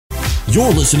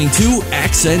You're listening to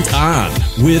Accent On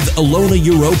with Ilona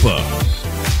Europa,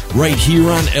 right here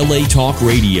on LA Talk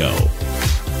Radio.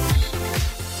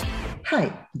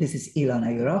 Hi, this is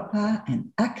Ilona Europa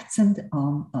and Accent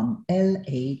on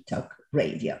LA Talk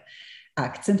Radio.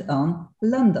 Accent On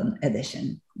London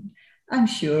edition. I'm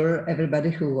sure everybody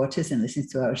who watches and listens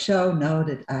to our show know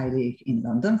that I live in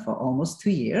London for almost 2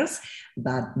 years,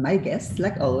 but my guests,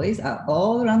 like always, are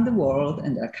all around the world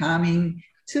and are coming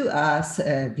to us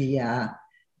via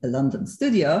the London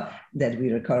studio that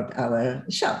we record our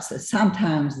shows. So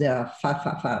sometimes they are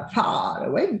far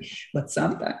away, but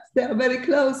sometimes they are very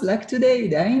close, like today.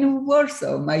 They're in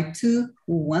Warsaw. My two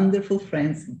wonderful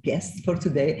friends, guests for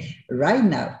today, right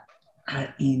now,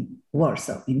 are in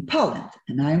Warsaw, in Poland.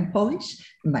 And I'm Polish.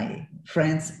 My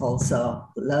friends also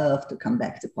love to come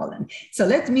back to Poland. So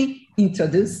let me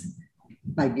introduce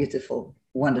my beautiful,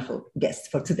 wonderful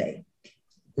guest for today.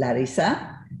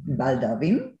 Larisa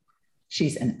Baldowin.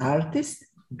 She's an artist,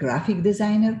 graphic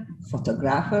designer,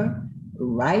 photographer,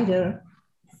 writer,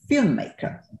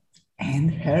 filmmaker, and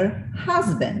her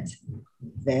husband,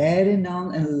 very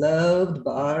known and loved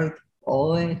bard,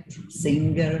 poet,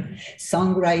 singer,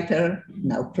 songwriter,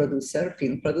 now producer,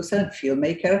 film producer,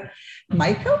 filmmaker,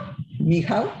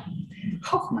 Michał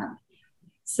Hoffman.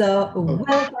 So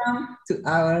welcome to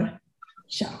our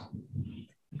show.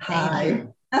 Hi.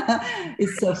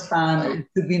 It's so fun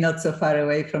to be not so far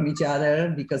away from each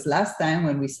other, because last time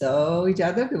when we saw each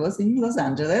other, it was in Los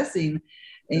Angeles, in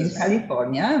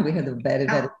California. We had a very,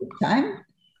 very good time.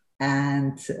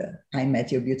 And I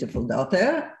met your beautiful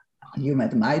daughter. You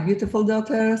met my beautiful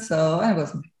daughter. So it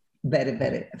was very,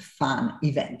 very fun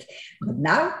event. But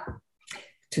now,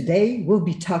 today, we'll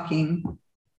be talking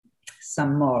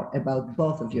some more about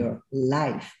both of your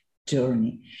life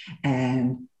journey.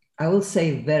 And I will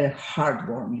say very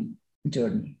heartwarming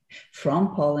journey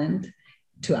from Poland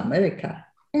to America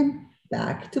and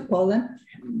back to Poland,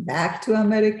 back to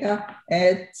America,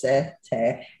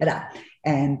 etc.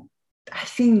 And I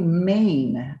think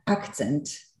main accent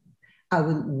I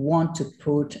would want to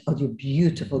put on your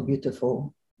beautiful,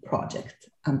 beautiful project.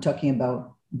 I'm talking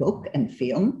about book and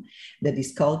film that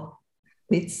is called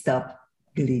Pit Stop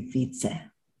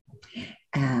Gliwice.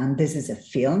 And this is a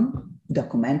film,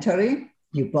 documentary.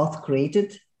 You both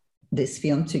created this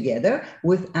film together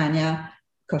with Ania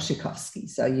Koszykowski.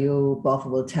 So you both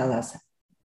will tell us,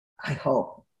 I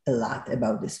hope, a lot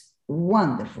about this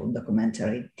wonderful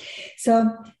documentary.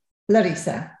 So,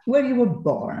 Larisa, where you were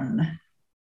born?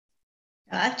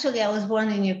 Actually, I was born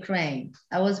in Ukraine.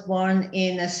 I was born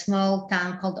in a small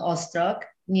town called Ostrog,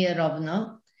 near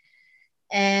Rovno.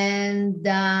 And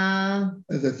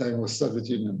at that time was Soviet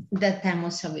Union. That time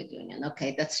was Soviet Union.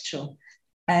 Okay, that's true.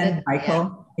 And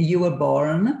Michael, you were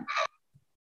born?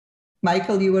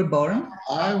 Michael, you were born?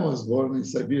 I was born in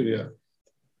Siberia.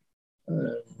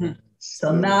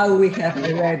 So now we have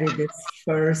already this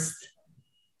first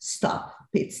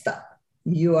pit stop.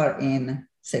 You are in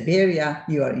Siberia,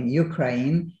 you are in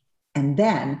Ukraine, and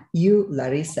then you,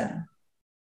 Larisa,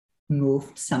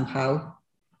 moved somehow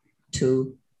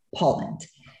to Poland,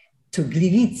 to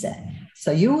Gliwice.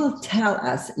 So you will tell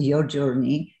us your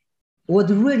journey. What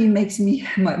really makes me,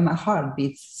 my heart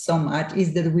beats so much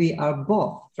is that we are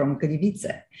both from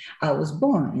Gliwice. I was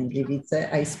born in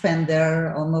Gliwice. I spent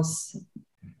there almost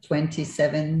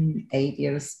 8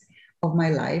 years of my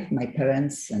life. My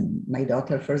parents and my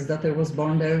first daughter was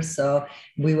born there. So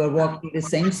we were walking the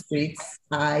same streets.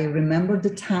 I remember the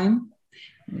time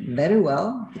very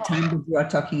well, the time that you are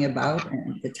talking about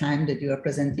and the time that you are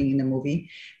presenting in the movie.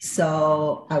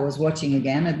 So I was watching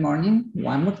again at morning,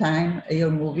 one more time,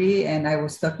 your movie, and I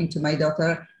was talking to my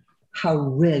daughter how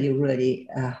really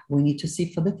we need to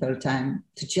see for the third time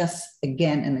to just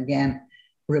again and again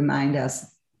remind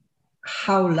us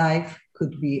how life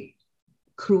could be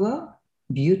cruel,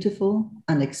 beautiful,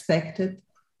 unexpected,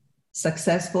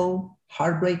 successful,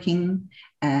 heartbreaking,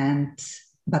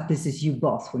 but this is you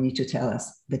both who need to tell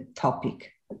us the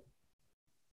topic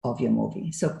of your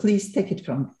movie. So please take it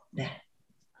from there.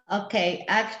 Okay,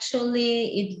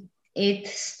 actually it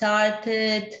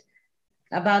started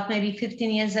about maybe 15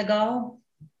 years ago.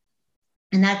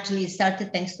 And actually it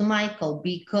started thanks to Michael,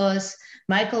 because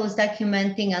Michael was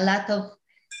documenting a lot of,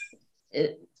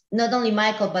 not only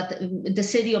Michael, but the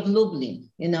city of Lublin,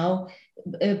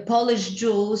 Polish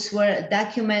Jews were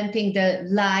documenting the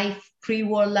life,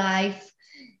 pre-war life.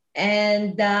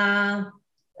 And I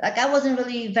wasn't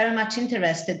really very much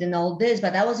interested in all this,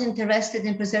 but I was interested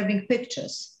in preserving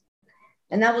pictures.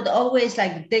 And I would always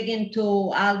dig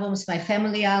into albums, my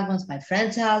family albums, my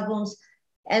friends' albums,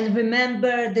 and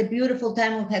remember the beautiful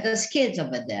time we had as kids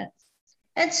over there.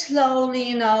 And slowly,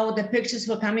 you know, the pictures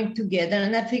were coming together,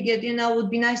 and I figured, you know, it would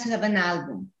be nice to have an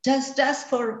album, just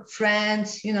for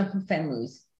friends, you know, for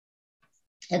families.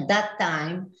 At that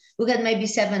time, we had maybe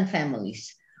 7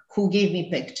 families who gave me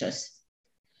pictures.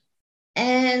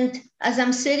 And as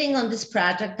I'm sitting on this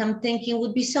project, I'm thinking it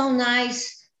would be so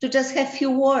nice to just have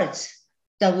few words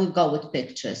that would go with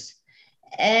pictures.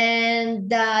 And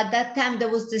that time there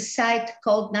was this site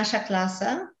called Nasza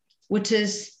Klasa, which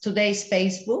is today's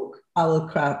Facebook. Our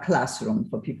classroom,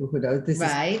 for people who don't. This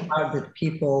Right. is part that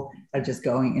people are just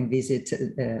going and visit,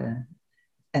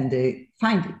 and they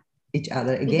find each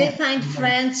other again. They find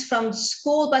friends from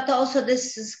school, but also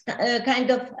this is kind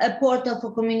of a portal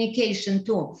for communication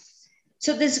too.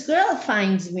 So this girl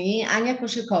finds me, Ania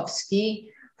Koszykowski,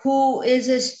 who is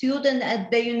a student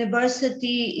at the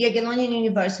university, Jagiellonian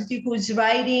University, who is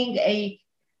writing a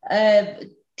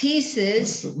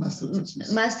thesis,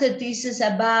 master thesis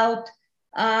about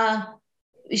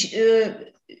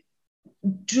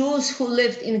Jews who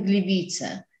lived in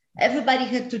Gliwice. Everybody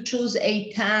had to choose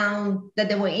a town that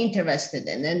they were interested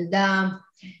in. And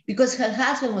because her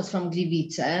husband was from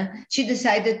Gliwice, she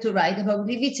decided to write about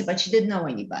Gliwice, but she didn't know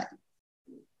anybody.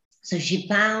 So she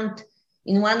found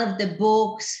in one of the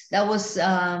books, that was,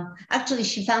 actually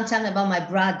she found something about my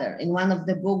brother in one of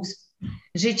the books,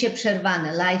 Życie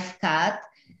Przerwane, Life Cut.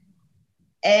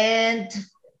 And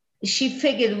she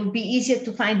figured it would be easier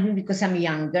to find me because I'm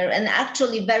younger, and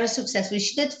actually very successfully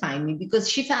she did find me, because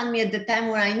she found me at the time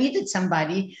where I needed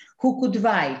somebody who could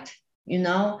write, you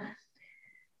know.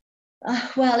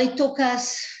 Well, it took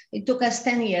us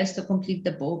 10 years to complete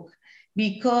the book,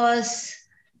 because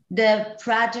the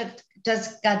project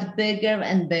just got bigger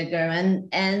and bigger.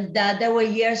 And there were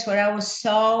years where I was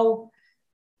so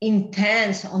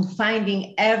intense on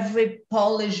finding every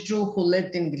Polish Jew who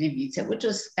lived in Gliwice, which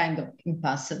was kind of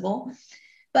impossible.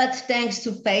 But thanks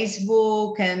to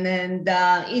Facebook and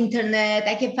internet,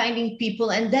 I kept finding people.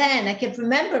 And then I kept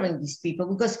remembering these people,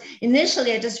 because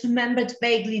initially I just remembered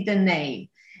vaguely the name.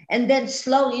 And then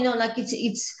slowly, you know, like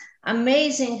it's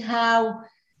amazing how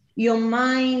your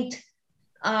mind,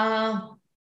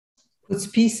 puts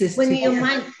pieces when together. your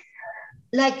mind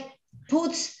like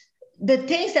puts the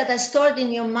things that are stored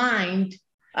in your mind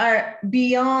are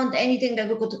beyond anything that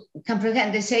we could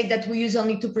comprehend. They say that we use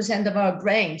only 2% of our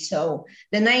brain. So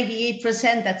the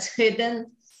 98% that's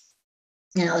hidden,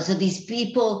 you know, so these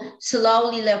people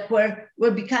slowly like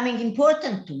were becoming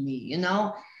important to me, you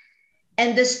know,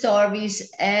 and the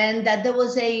stories. And that there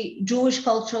was a Jewish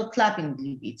cultural club in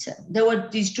Gliwice. There were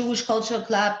these Jewish cultural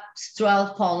clubs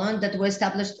throughout Poland that were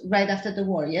established right after the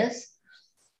war, yes?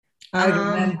 I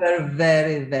remember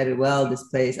very, very well this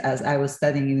place, as I was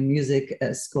studying in music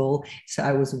school. So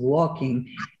I was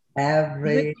walking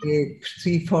every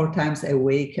 3-4 times a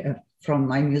week from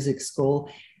my music school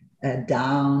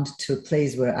down to a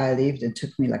place where I lived. It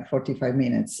took me like 45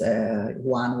 minutes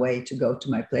one way to go to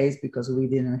my place, because we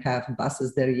didn't have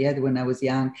buses there yet when I was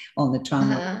young. On the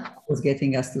tram was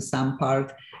getting us to some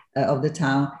part of the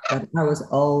town, but I was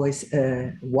always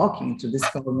walking to this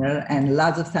corner, and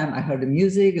lots of time I heard the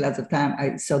music, lots of time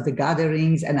I saw the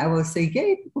gatherings, and I was saying,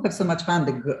 hey, people have so much fun.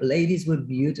 The ladies were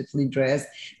beautifully dressed.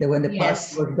 They when the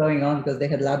party was going on, because they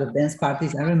had a lot of dance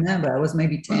parties. I remember I was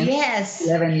maybe 10,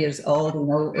 11 years old. You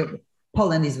know,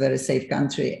 Poland is a very safe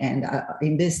country, and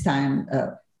in this time,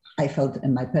 I felt,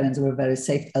 and my parents were very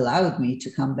safe, allowed me to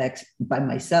come back by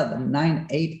myself at 9,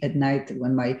 8 at night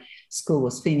when my school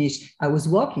was finished. I was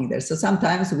walking there. So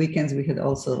sometimes weekends we had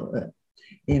also,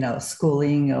 you know,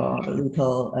 schooling or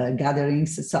little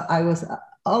gatherings. So I was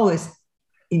always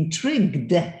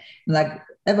intrigued, like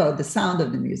about the sound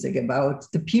of the music, about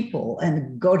the people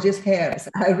and gorgeous hairs.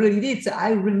 I really did. So I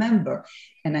remember,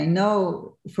 and I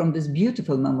know from these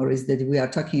beautiful memories that we are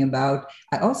talking about,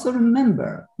 I also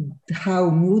remember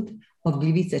how mood of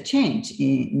Gliwice changed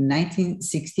in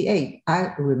 1968.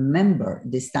 I remember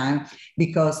this time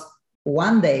because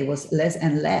one day was less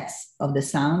and less of the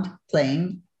sound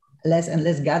playing, less and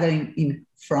less gathering in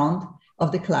front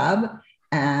of the club.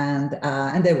 And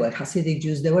there were Hasidic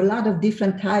Jews. There were a lot of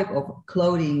different type of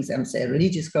clothing, I'm saying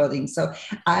religious clothing. So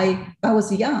I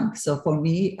was young. So for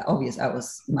me, obvious,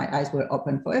 my eyes were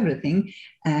open for everything.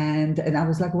 And I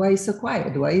was like, why is so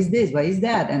quiet? Why is this? Why is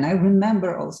that? And I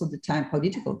remember also the time,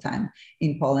 political time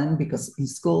in Poland, because in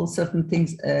school, certain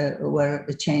things were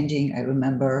changing. I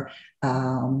remember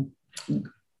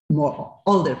more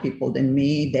older people than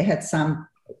me. They had some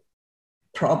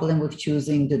problem with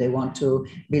choosing, do they want to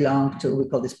belong to, we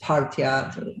call this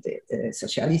partia, the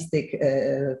socialistic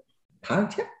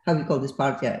partia? How we call this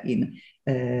partia in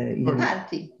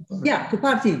party? Yeah, to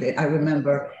party. I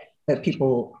remember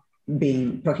people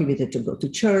being prohibited to go to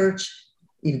church,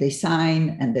 if they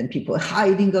sign, and then people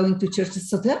hiding, going to churches.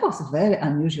 So that was a very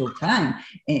unusual time.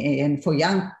 And for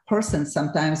young persons,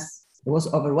 sometimes it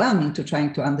was overwhelming to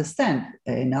trying to understand,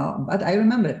 but I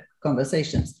remember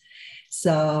conversations.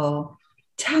 So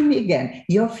tell me again,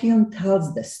 your film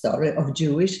tells the story of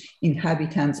Jewish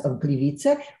inhabitants of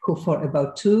Gliwice who for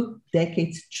about 2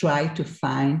 decades tried to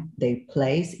find their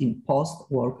place in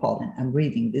post-war Poland. I'm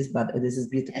reading this, but this is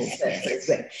beautiful. It's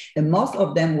great. And most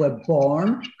of them were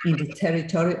born in the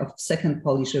territory of Second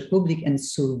Polish Republic and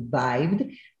survived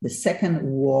the Second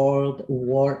World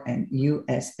War and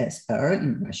USSR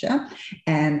in Russia,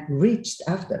 and reached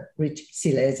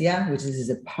Silesia, which is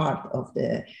a part of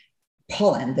the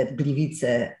Poland that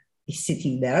Gliwice is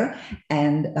sitting there.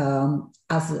 And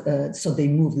so they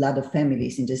moved, a lot of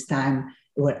families in this time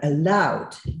were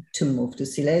allowed to move to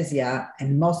Silesia,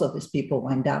 and most of these people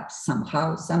wind up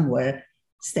somehow, somewhere,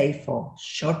 stay for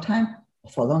short time,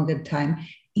 for longer time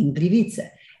in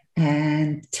Gliwice.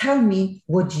 And tell me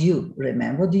what you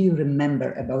remember. What do you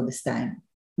remember about this time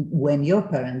when your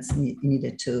parents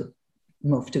needed to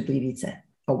move to Gliwice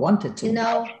or wanted to?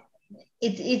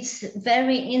 It's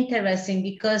very interesting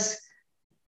because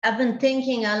I've been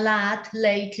thinking a lot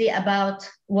lately about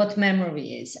what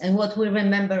memory is and what we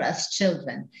remember as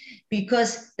children,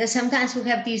 because sometimes we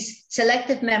have these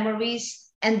selective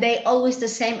memories and they always the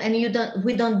same, and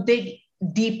we don't dig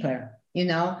deeper,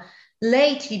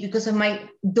 Lately, because of my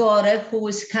daughter who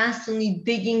is constantly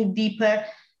digging deeper,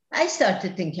 I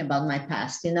started thinking about my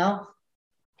past, and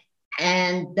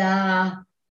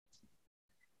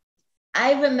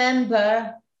I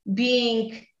remember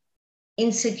being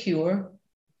insecure.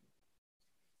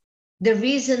 The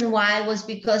reason why was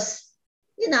because,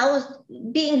 I was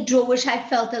being Jewish, I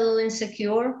felt a little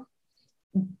insecure.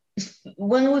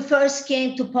 When we first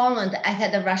came to Poland, I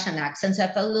had a Russian accent, so I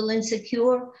felt a little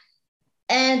insecure,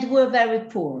 and we're very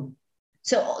poor.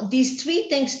 So these three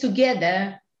things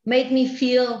together made me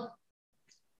feel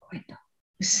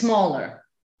smaller,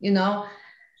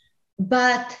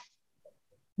 but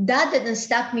that didn't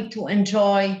stop me to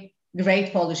enjoy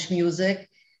great Polish music.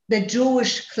 The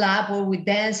Jewish club where we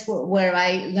danced, where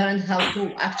I learned how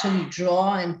to actually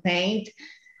draw and paint.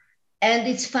 And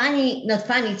it's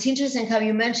it's interesting how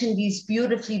you mentioned these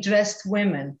beautifully dressed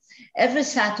women. Every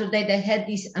Saturday they had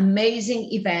these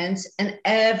amazing events and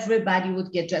everybody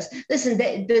would get dressed. Listen,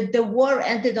 the war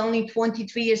ended only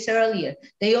 23 years earlier.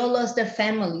 They all lost their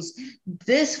families.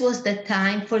 This was the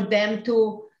time for them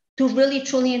to really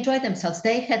truly enjoy themselves.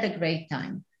 They had a great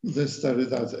time. They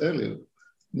started out earlier,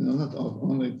 not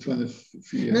only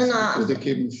 23 years. No. They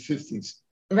came in the 50s.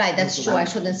 Right, that's true. I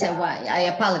shouldn't say why. I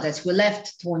apologize. We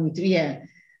left 23 years.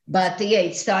 But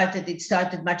it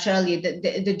started much earlier.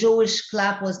 The Jewish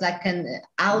club was like an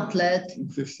outlet. In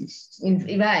 50s.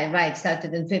 Right.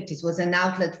 Started in 50s. It was an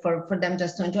outlet for them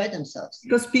just to enjoy themselves.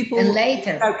 Because people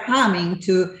later are coming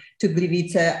to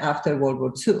Gliwice after World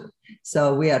War II.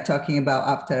 So we are talking about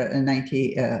after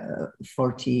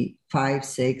 1945,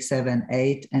 6, 7,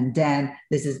 8. And then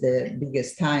this is the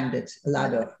biggest time that a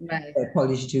lot of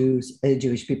Polish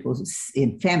Jewish people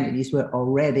in families were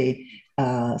already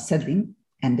settling,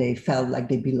 and they felt like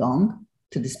they belong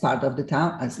to this part of the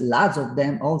town, as lots of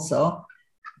them also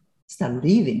start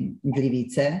leaving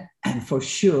Gliwice. And for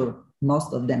sure,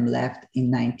 most of them left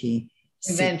in 1960.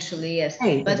 Eventually, yes.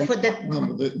 But for the...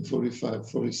 No, but in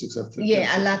 45, 46 after...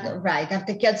 Yeah, a lot, right.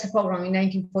 After Kielce pogrom in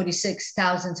 1946,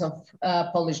 thousands of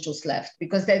Polish Jews left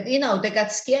because they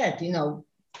got scared,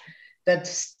 that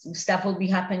stuff will be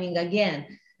happening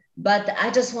again. But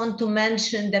I just want to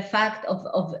mention the fact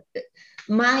of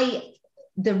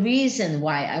the reason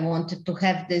why I wanted to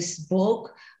have this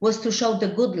book was to show the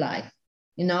good life,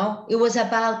 It was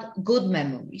about good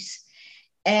memories.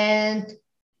 And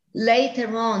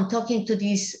later on, talking to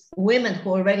these women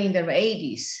who are already in their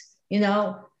 80s,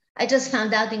 I just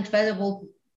found out incredible,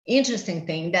 interesting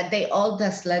thing that they all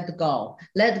just let go.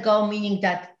 Let go, meaning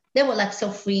that they were like so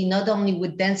free, not only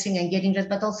with dancing and getting dressed,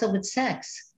 but also with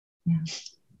sex. Yeah.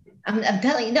 I'm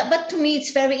telling you, but to me,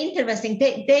 it's very interesting.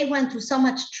 They went through so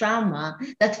much trauma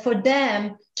that for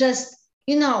them, just,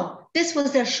 this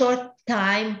was their short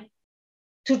time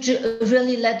to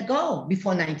really let go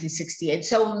before 1968.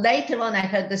 So later on, I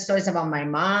heard the stories about my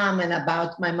mom and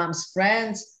about my mom's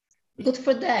friends. Good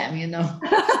for them,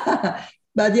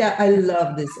 But yeah, I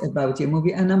love this about your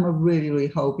movie. And I'm really, really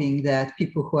hoping that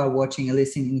people who are watching and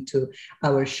listening to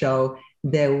our show,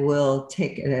 they will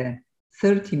take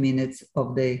 30 minutes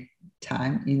of their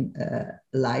time in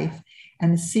life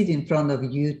and sit in front of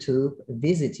YouTube,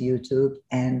 visit YouTube,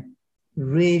 and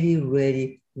really,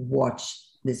 really watch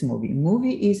this movie.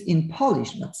 Movie is in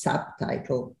Polish, but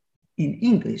subtitle in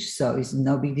English, so it's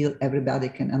no big deal. Everybody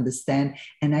can understand.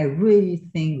 And I really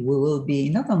think we will be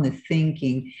not only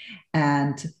thinking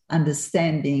and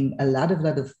understanding a lot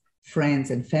of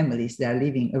friends and families that are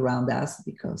living around us,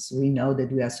 because we know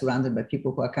that we are surrounded by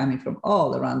people who are coming from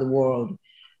all around the world,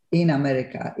 in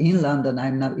America, in London.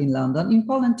 I'm now in London, in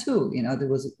Poland too. You know, there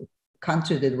was a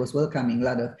country that was welcoming a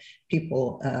lot of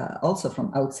people also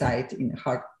from outside in a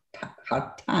hard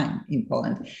time in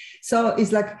Poland. So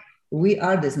it's like we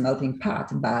are this melting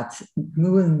pot, but we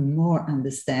will more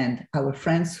understand our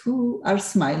friends who are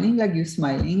smiling, like you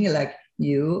smiling, like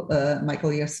you,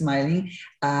 Michael, you're smiling.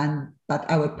 But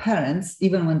our parents,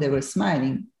 even when they were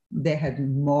smiling, they had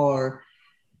more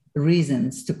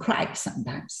reasons to cry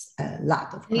sometimes, a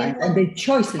lot of crying, and the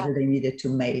choices that they needed to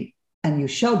make. And you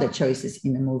show the choices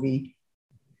in the movie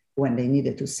when they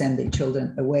needed to send their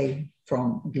children away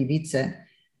from Gliwice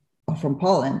or from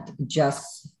Poland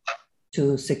just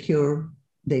to secure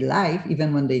their life,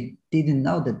 even when they didn't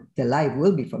know that the life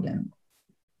will be for them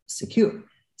secure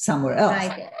somewhere else.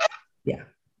 Right. Yeah.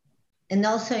 And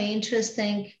also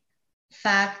interesting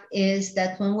fact is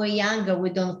that when we're younger, we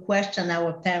don't question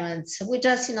our parents. We're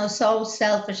just, so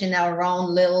selfish in our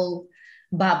own little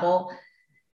bubble.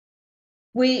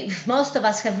 Most of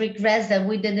us have regrets that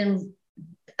we didn't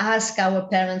ask our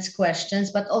parents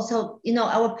questions, but also,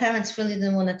 our parents really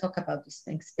didn't want to talk about these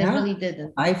things. They really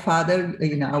didn't. My father,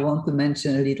 I want to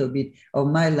mention a little bit of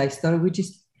my life story, which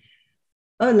is,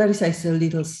 Larissa, is a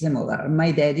little similar.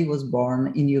 My daddy was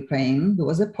born in Ukraine. There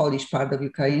was a Polish part of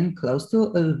Ukraine, close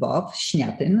to Lvov,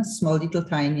 Śniatyn, a small little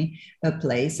tiny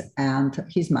place. And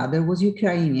his mother was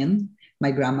Ukrainian.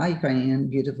 My grandma, Ukrainian,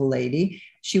 beautiful lady.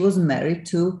 She was married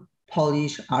to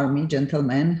Polish army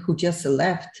gentleman who just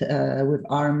left with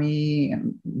army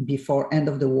before end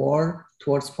of the war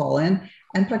towards Poland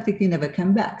and practically never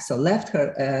came back. So left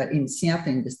her in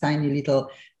Śniatyn, this tiny little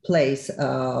place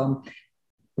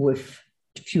with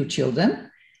few children.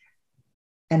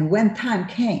 And when time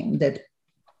came that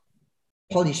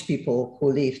Polish people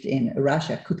who lived in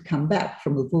Russia could come back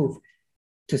from Lviv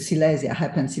to Silesia,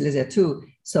 happened Silesia too.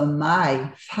 So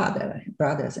my father,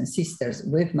 brothers and sisters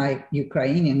with my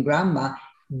Ukrainian grandma,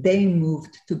 they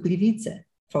moved to Gliwice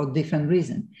for different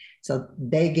reasons. So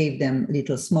they gave them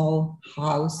little small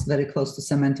house, very close to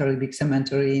cemetery, big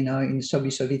cemetery, in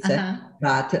Sobiszowice,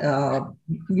 but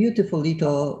beautiful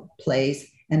little place.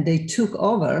 And they took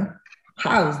over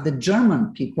house the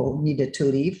German people needed to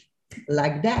live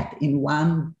like that. In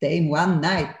one day, one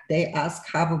night, they asked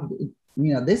half of,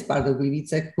 this part of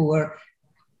Gliwice who were,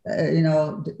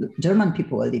 German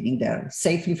people were living there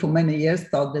safely for many years,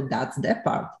 thought that that's their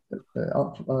part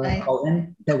of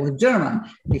Poland that was German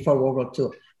before World War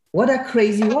II. What a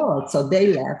crazy world. So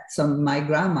they left. So my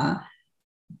grandma,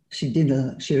 she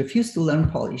refused to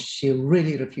learn Polish. She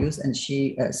really refused. And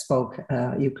she spoke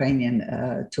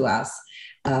Ukrainian to us,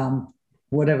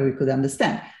 whatever we could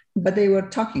understand. But they were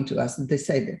talking to us and they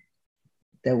said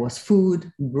there was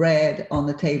food, bread on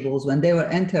the tables when they were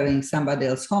entering somebody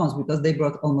else's homes because they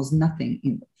brought almost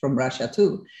nothing from Russia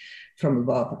too, from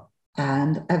Lvov.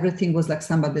 And everything was like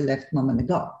somebody left a moment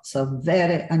ago. So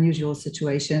very unusual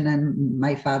situation. And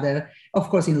my father, of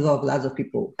course, in Lvov, lots of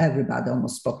people, everybody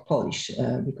almost spoke Polish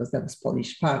because that was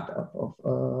Polish part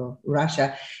of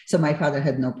Russia. So my father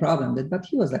had no problem with it, but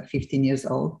he was like 15 years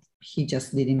old. He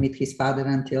just didn't meet his father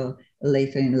until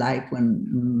later in life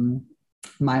when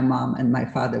my mom and my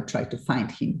father tried to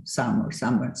find him somewhere.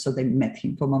 So they met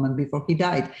him for a moment before he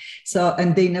died. So,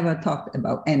 and they never talked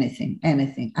about anything.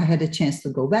 I had a chance to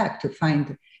go back to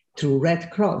find through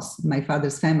Red Cross, my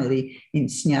father's family in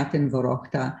Śniatyn,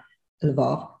 Worochta,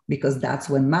 Lvov, because that's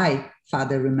when my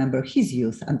father remembered his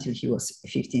youth until he was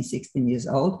 15, 16 years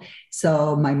old.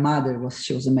 So my mother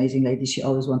she was an amazing lady. She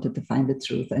always wanted to find the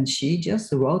truth. And she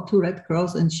just wrote to Red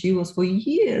Cross and she was for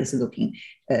years looking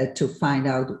to find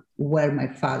out where my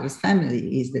father's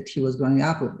family is that he was growing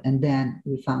up with. And then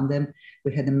we found them.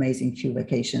 We had amazing few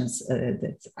vacations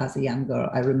that as a young girl,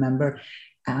 I remember.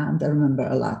 And I remember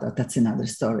a lot. That's another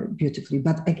story, beautifully.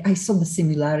 But I saw the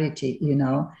similarity,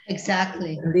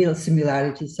 Exactly. A little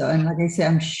similarity. So, and like I say,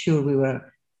 I'm sure we were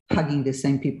hugging the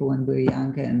same people when we were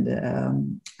young.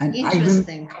 And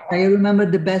interesting. I remember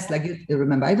the best, like you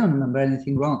remember. I don't remember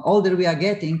anything wrong. Older we are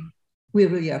getting, we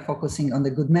really are focusing on the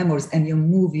good memories. And your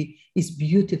movie is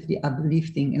beautifully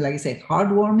uplifting. And like I say,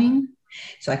 heartwarming.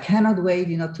 So I cannot wait,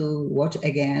 to watch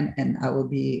again. And I will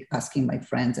be asking my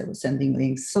friends, I was sending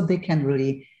links so they can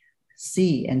really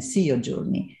see your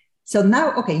journey. So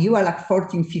now, okay, you are like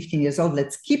 14, 15 years old.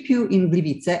 Let's keep you in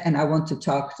Gliwice. And I want to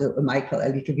talk to Michael a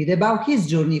little bit about his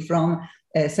journey from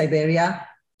Siberia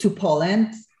to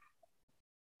Poland.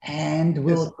 And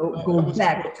we'll go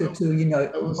back to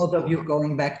both of you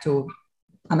going back to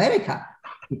America,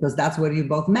 because that's where you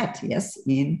both met, yes,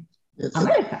 in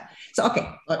America. So, okay,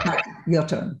 your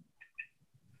turn.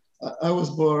 I was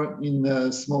born in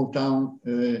a small town,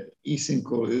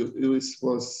 Isenko. It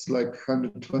was like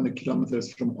 120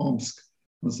 kilometers from Omsk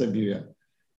in Siberia.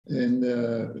 And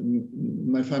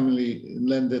my family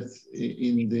landed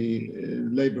in the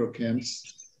labor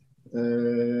camps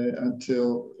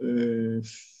until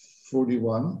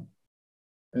 41.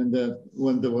 And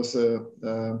when there was a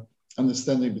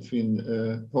understanding between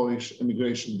Polish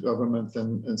immigration government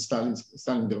and Stalin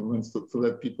government to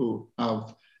let people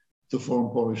out to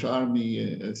form Polish army,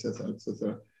 etc.,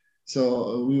 etc.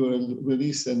 So we were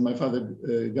released, and my father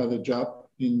got a job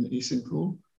in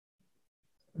Isenko.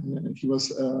 He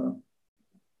was a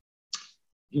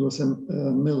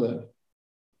miller.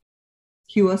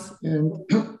 He was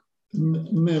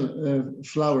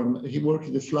flour. He worked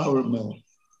in the flour mill.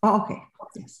 Oh, okay.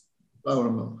 Yes. Flour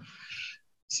mill.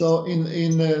 So in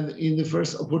the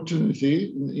first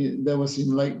opportunity, that was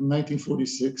in like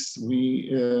 1946, we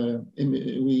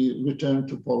returned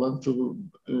to Poland, to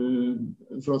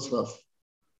Wrocław,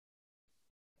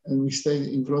 and we stayed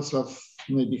in Wrocław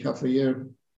maybe half a year,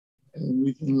 and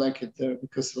we didn't like it there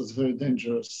because it was very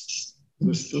dangerous. There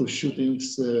were still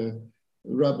shootings,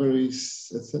 robberies,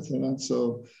 etc.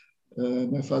 So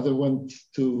my father went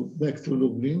back to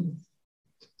Lublin.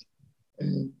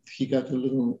 And he got a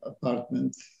little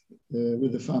apartment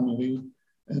with the family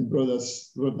and brought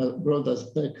us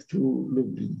back to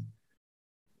Lublin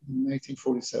in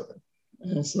 1947.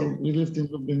 So we lived in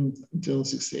Lublin until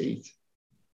 68.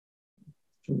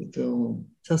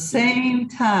 So same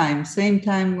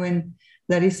time when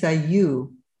Larissa,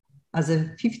 you, as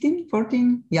a 15,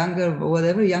 14, younger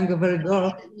very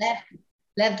girl.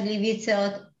 Left Gliwice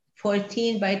at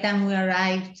 14. By the time we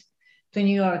arrived to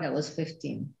New York, I was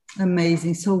 15.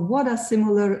 Amazing. So what a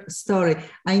similar story.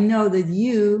 I know that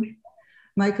you,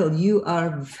 Michael, you are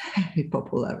a very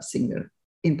popular singer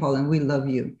in Poland. We love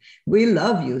you. We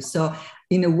love you. So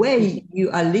in a way,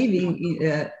 you are living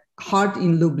hard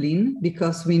in Lublin,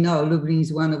 because we know Lublin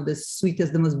is one of the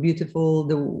sweetest, the most beautiful,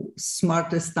 the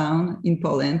smartest town in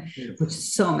Poland, which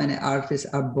so many artists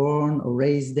are born or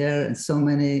raised there, and so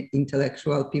many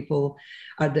intellectual people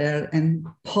are there. And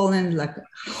Poland, like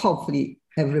hopefully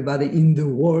everybody in the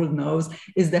world knows,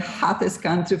 is the hottest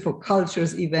country for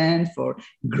cultures event, for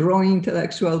growing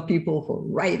intellectual people, for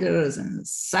writers and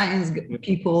science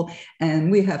people.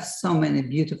 And we have so many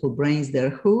beautiful brains there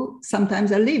who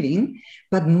sometimes are leaving,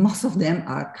 but most of them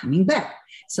are coming back.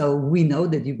 So we know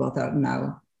that you both are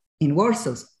now in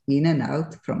Warsaw, in and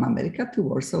out from America to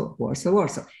Warsaw, Warsaw,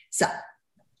 Warsaw. So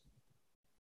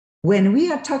when we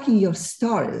are talking your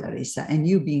story, Larissa, and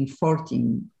you being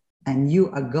 14, and you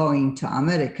are going to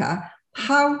America,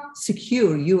 how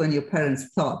secure you and your parents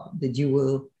thought that you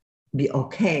will be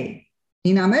okay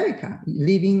in America,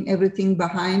 leaving everything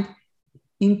behind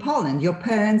in Poland? Your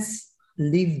parents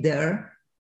lived there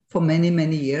for many,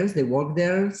 many years. They worked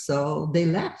there, so they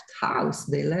left house,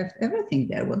 they left everything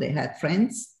there. Well, they had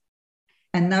friends,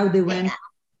 and now they went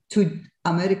to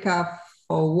America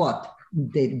for what?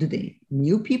 Do they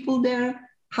knew people there?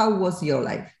 How was your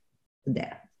life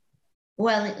there?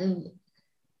 Well,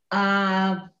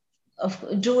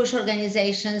 Jewish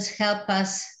organizations help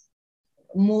us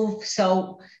move,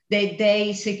 so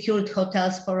they secured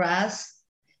hotels for us.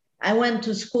 I went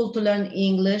to school to learn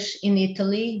English in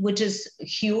Italy, which is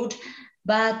huge.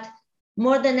 But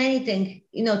more than anything,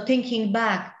 thinking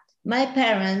back, my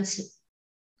parents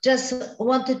just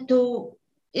wanted to,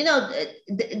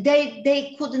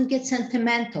 they couldn't get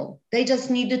sentimental. They just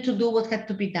needed to do what had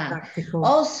to be done. Practical.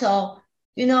 Also,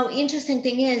 interesting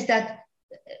thing is that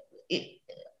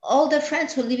all their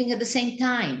friends were living at the same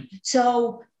time.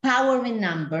 So power in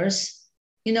numbers,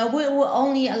 we were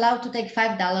only allowed to take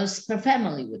 $5 per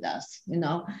family with us,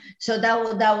 So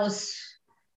that was,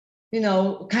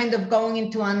 kind of going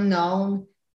into unknown,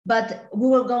 but we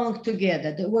were going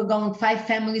together. We were going 5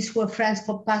 families who were friends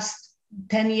for past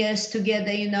 10 years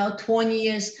together, 20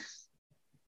 years.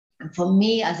 And for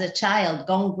me as a child,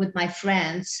 going with my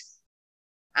friends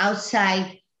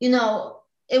outside,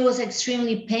 it was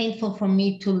extremely painful for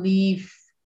me to leave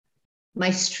my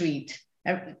street.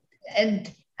 And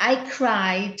I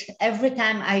cried every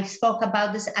time I spoke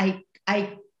about this. I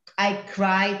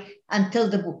cried until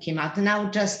the book came out. And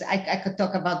now I could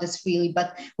talk about this freely,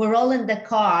 but we're all in the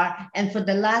car. And for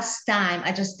the last time,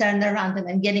 I just turned around, and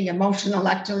I'm getting emotional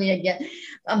actually again.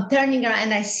 I'm turning around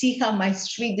and I see how my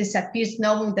street disappears,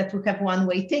 knowing that we have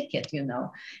one-way ticket,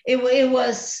 It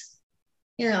was,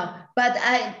 but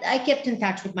I kept in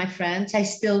touch with my friends. I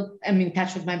still am in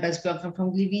touch with my best girlfriend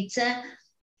from Gliwice.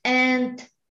 And,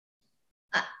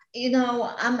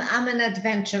 I'm an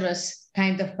adventurous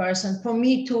kind of person. For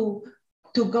me to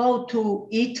go to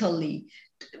Italy,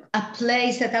 a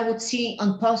place that I would see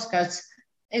on postcards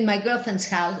in my girlfriend's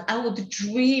house, I would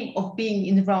dream of being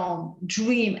in Rome,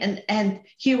 and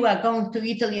here we are going to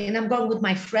Italy, and I'm going with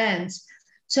my friends.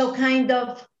 So kind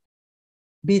of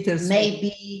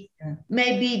maybe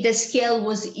the scale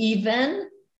was even,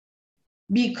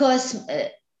 because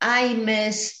I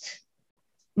missed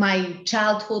my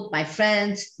childhood, my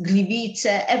friends, Gliwice,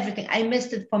 everything. I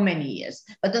missed it for many years.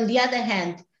 But on the other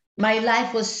hand, my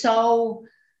life was so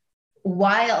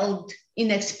wild in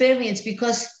experience,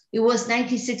 because it was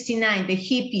 1969, the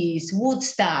hippies,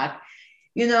 Woodstock,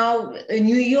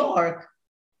 New York.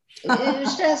 It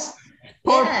was just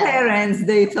poor parents.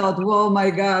 They thought, "Oh my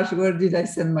gosh, where did I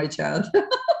send my child?"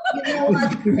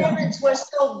 Parents were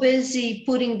so busy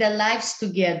putting their lives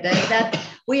together that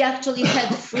we actually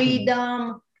had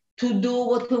freedom to do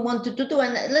what we wanted to do.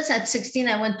 And listen, at 16,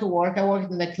 I went to work. I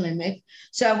worked in the clinic.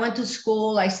 So I went to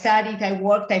school, I studied, I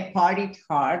worked, I partied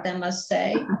hard, I must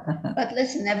say. But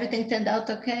listen, everything turned out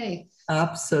okay.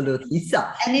 Absolutely. So,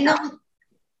 and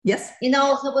yes.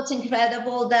 Also what's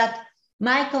incredible, that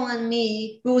Michael and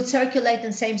me, we would circulate in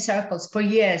the same circles for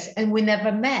years, and we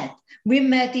never met. We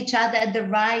met each other at the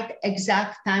right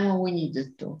exact time when we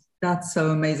needed to. That's so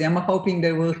amazing. I'm hoping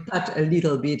they will touch a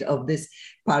little bit of this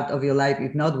part of your life.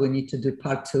 If not, we need to do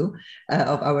part 2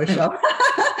 of our show,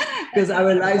 because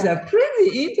our lives are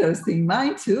pretty interesting.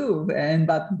 Mine too.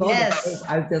 But both of us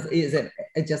are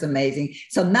just amazing.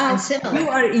 So now you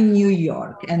are in New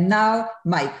York, and now,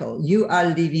 Michael, you are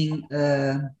leaving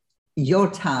your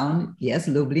town, yes,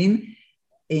 Lublin,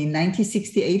 in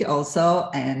 1968 also.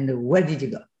 And where did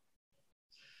you go?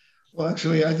 Well,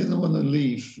 actually, I didn't want to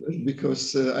leave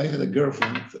because I had a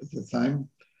girlfriend at the time,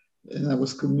 and I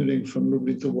was commuting from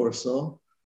Lublin to Warsaw,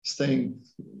 staying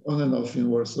on and off in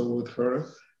Warsaw with her.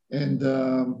 And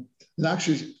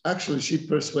actually, she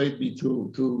persuaded me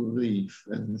to leave.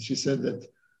 And she said that,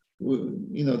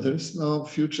 there's no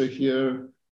future here,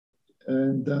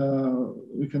 and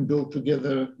we can build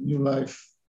together new life.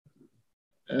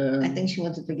 I think she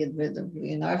wanted to get rid of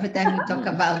you. Every time you talk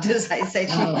about this, I say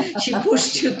she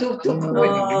pushed you to quit.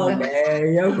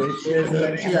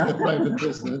 She had a private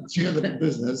business. She had a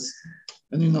business,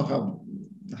 and you know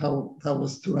how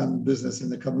was to run business in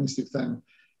the communistic time.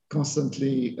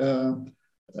 Constantly, the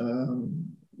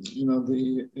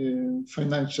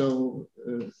financial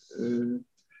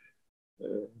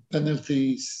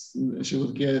penalties she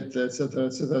would get, etc.,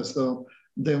 etc. So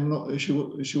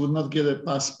she would not get a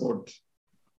passport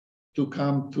to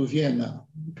come to Vienna,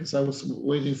 because I was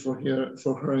waiting for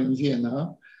her in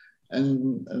Vienna,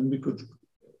 and we could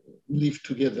live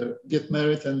together, get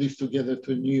married and live together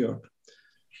to New York.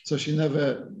 So she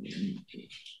never,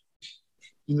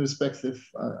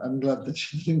 I'm glad that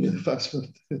she didn't get a passport.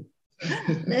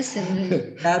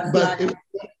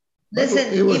 Listen,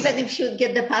 even if she would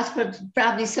get the passport,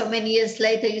 probably so many years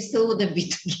later, you still wouldn't be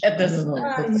together.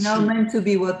 Meant to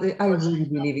be what I really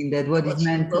believe in, that what is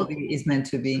meant to be is meant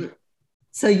to be.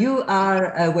 So you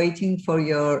are waiting for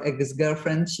your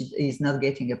ex-girlfriend. She is not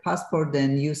getting a passport.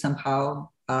 Then you somehow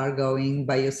are going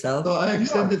by yourself. So I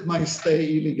extended my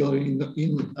stay illegally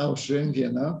in Austria, in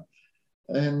Vienna.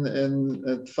 And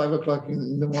at 5 o'clock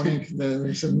in the morning,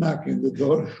 there's a knock in the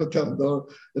door, hotel door.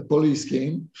 The police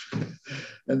came,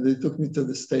 and they took me to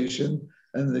the station.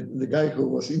 And the guy who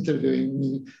was interviewing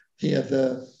me, he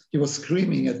was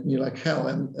screaming at me like hell.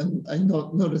 And I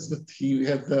noticed that he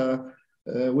had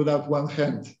without one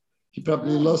hand. He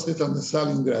probably lost it on the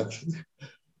Stalingrad.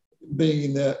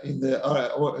 Being in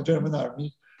the German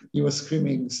army, he was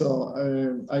screaming. So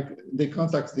they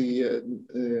contacted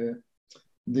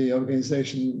the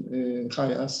organization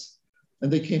HIAS,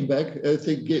 and they came back.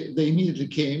 They immediately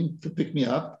came to pick me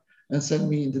up and sent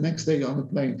me the next day on a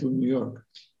plane to New York.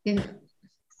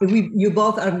 You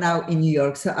both are now in New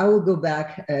York, so I will go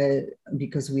back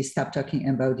because we stopped talking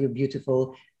about your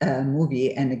beautiful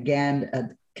movie. And again,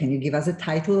 can you give us a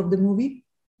title of the movie?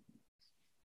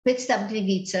 Pit Stop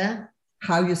Gliwice.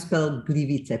 How you spell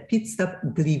Gliwice? Pit Stop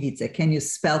Gliwice. Can you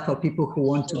spell for people who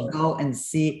want to go and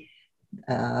see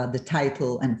the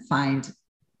title and find?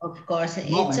 Of course,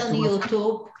 it's on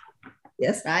YouTube.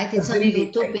 Yes, right. It's on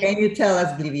YouTube. Can you tell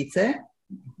us Gliwice?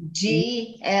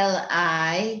 Gliwice.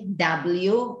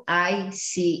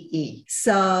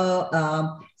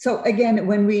 So again,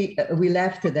 when we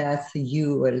left that,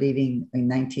 you were living in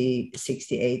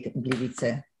 1968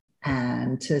 Gliwice,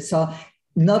 and so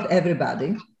not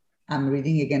everybody I'm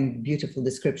reading again, beautiful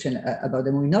description about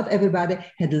the movie. Not everybody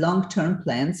had long-term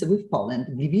plans with Poland.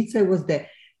 Gliwice was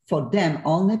for them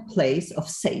only place of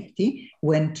safety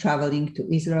when traveling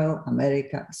to Israel,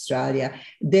 America, Australia.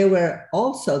 There were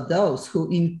also those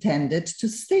who intended to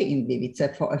stay in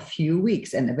Gliwice for a few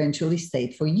weeks and eventually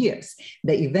stayed for years.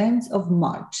 The events of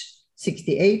March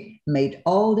 1968 made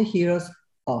all the heroes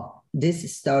of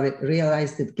this story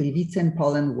realize that Gliwice and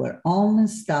Poland were only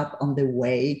stop on the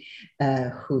way,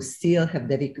 who still have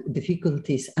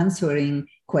difficulties answering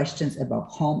questions about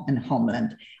home and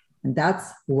homeland. And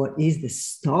that's what is the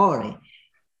story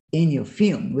in your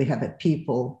film. We have a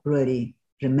people really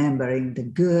remembering the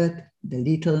good, the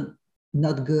little,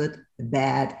 not good, the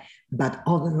bad, but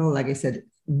overall, like I said,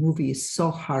 the movie is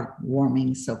so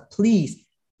heartwarming. So please,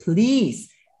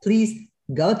 please, please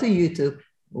go to YouTube,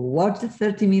 watch the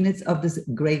 30 minutes of this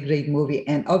great, great movie.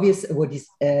 And obviously what is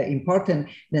important,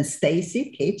 then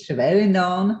Stacy Keach, very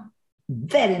known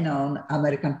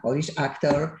American-Polish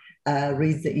actor,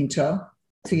 reads the intro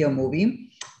to your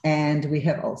movie. And we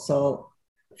have also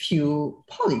few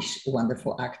Polish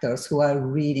wonderful actors who are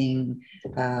reading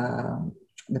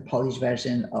the Polish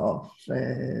version of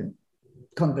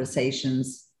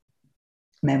conversations,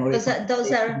 memory. Those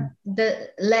are the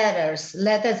letters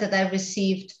that I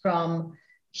received from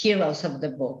heroes of the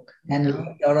book. And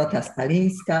Dorota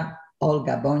Stalinska,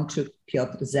 Olga Bończuk,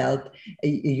 Piotr Zelt,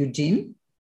 Eugene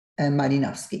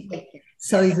Malinowski.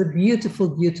 So it's a beautiful,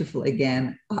 beautiful,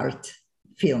 again, art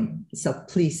film. So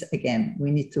please, again,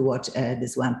 we need to watch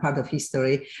this one, part of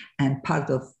history and part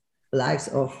of lives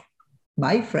of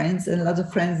my friends and lots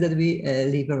of friends that we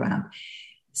live around.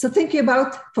 So thank you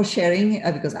for sharing,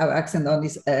 because our accent on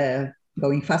is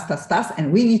going fast, fast, fast.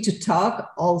 And we need to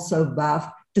talk also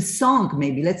about the song,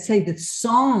 maybe. Let's say the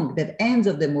song that ends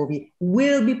of the movie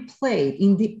will be played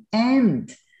in the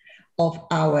end of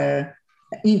our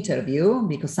interview,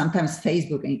 because sometimes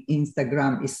Facebook and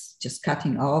Instagram is just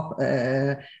cutting off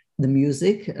the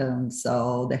music.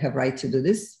 So they have right to do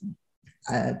this.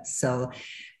 So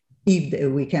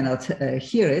if we cannot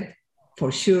hear it,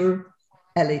 for sure,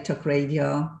 LA Talk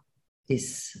Radio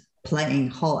is playing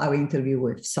whole our interview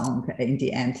with song in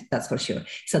the end, that's for sure.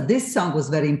 So this song was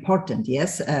very important,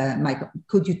 yes? Michael,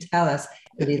 could you tell us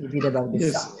a little bit about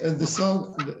this song? Yes,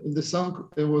 the song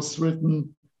was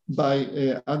written by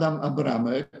Adam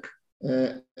Abramek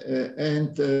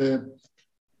and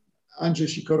Andrzej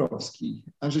Sikorowski.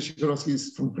 Andrzej Sikorowski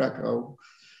is from Krakow.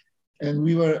 And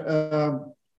we were,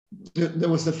 there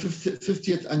was the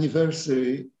 50th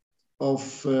anniversary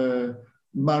of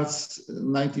March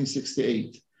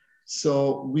 1968.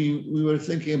 So we were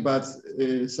thinking about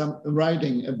some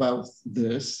writing about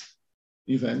this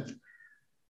event.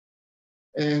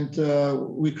 And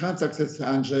we contacted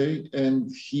Andrzej, and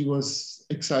he was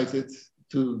excited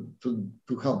to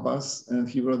help us. And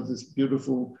he wrote these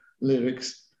beautiful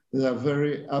lyrics that are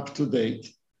very up to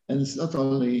date. And it's not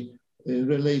only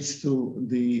relates to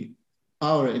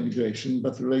our immigration,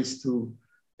 but relates to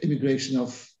immigration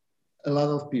of a lot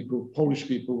of people, Polish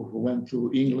people who went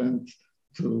to England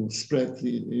to spread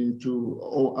to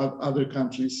all other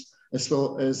countries, as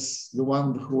well as the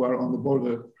ones who are on the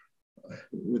border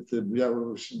with the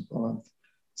Belarus and Poland.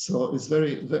 So it's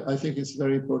I think it's a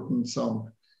very important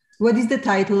song. What is the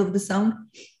title of the song?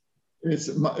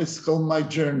 It's called My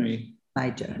Journey.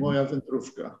 My Journey. Moja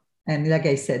wędrówka. And like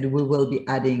I said, we will be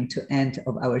adding to end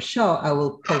of our show. I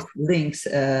will post links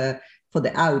for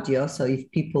the audio. So if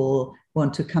people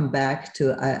want to come back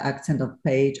to Accent On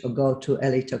page or go to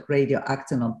LA Talk Radio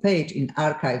Accent On page in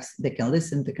archives, they can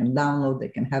listen, they can download, they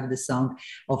can have the song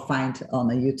or find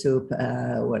on a YouTube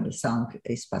where the song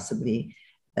is possibly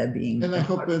being. And I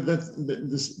hope that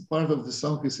this part of the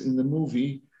song is in the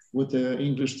movie with the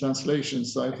English translation.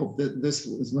 So I hope that this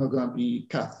is not going to be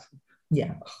cut.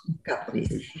 Yeah, cut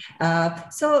please.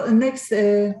 So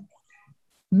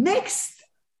next.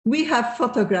 We have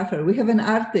photographer, we have an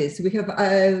artist, we have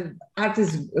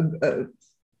artist,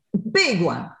 big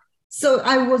one. So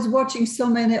I was watching so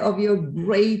many of your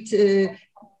great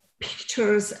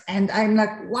pictures and I'm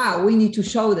like, wow, we need to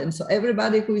show them. So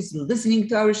everybody who is listening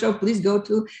to our show, please go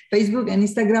to Facebook and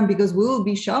Instagram because we will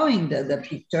be showing the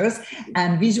pictures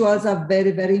and visuals are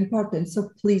very, very important. So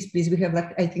please, we have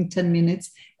like, I think 10 minutes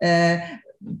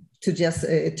to just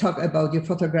talk about your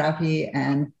photography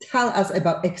and tell us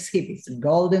about exhibits.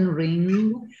 Golden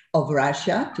Ring of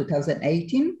Russia,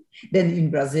 2018, then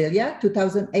in Brasilia,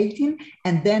 2018,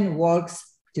 and then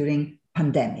works during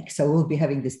pandemic. So we'll be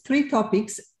having these three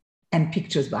topics and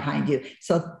pictures behind you.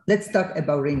 So let's talk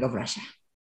about Ring of Russia.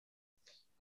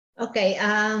 Okay,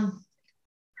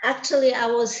 Actually, I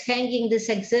was hanging this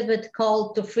exhibit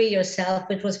called To Free Yourself,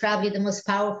 which was probably the most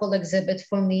powerful exhibit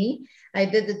for me. I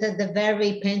did it at the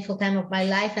very painful time of my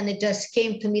life, and it just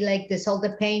came to me like this, all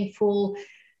the painful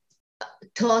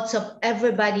thoughts of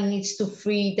everybody needs to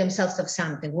free themselves of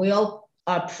something. We all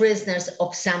are prisoners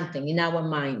of something in our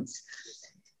minds.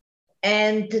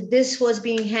 And this was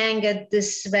being hung at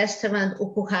this restaurant,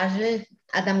 U Kucharzy,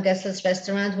 Adam Gessler's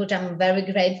restaurant, which I'm very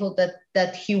grateful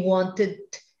that he wanted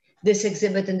this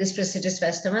exhibit in this prestigious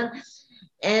restaurant.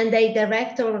 And a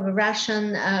director of a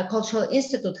Russian Cultural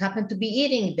Institute happened to be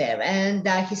eating there. And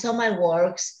he saw my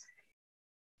works,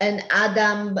 and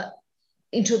Adam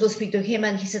introduced me to him,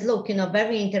 and he said, look,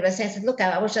 very interesting. I said, look,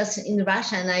 I was just in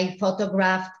Russia and I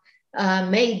photographed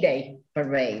May Day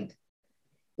parade.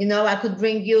 I could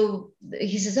bring you,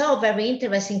 he says, oh, very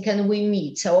interesting, can we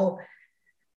meet? So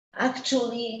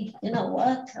actually, you know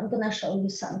what? I'm gonna show you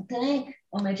something,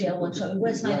 or maybe I won't show you.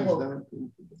 Where's my book?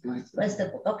 Where's the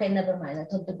book? Okay, never mind. I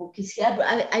thought the book is here.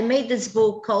 I made this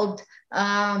book called,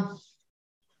 I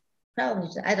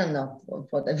don't know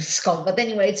what it's called, but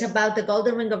anyway, it's about the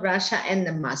Golden Ring of Russia and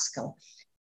the Moscow.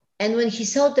 And when he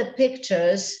saw the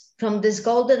pictures from this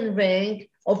Golden Ring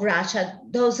of Russia,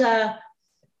 those are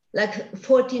like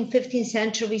 14th, 15th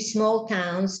century small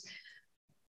towns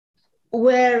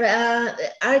where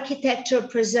architecture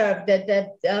preserved,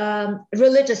 that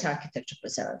religious architecture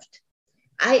preserved.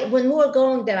 When we were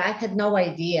going there, I had no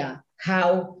idea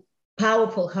how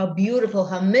powerful, how beautiful,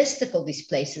 how mystical these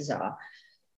places are.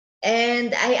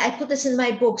 And I put this in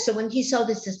my book. So when he saw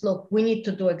this, he said, look, we need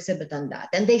to do exhibit on that.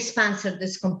 And they sponsored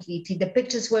this completely. The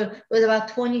pictures were about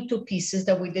 22 pieces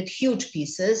that we did, huge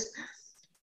pieces.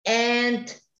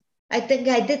 And I think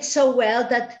I did so well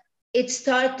that it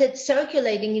started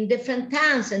circulating in different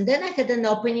towns. And then I had an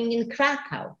opening in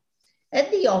Krakow.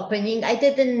 At the opening, I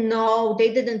didn't know,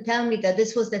 they didn't tell me that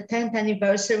this was the 10th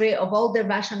anniversary of all the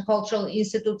Russian cultural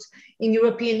institutes in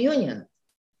European Union.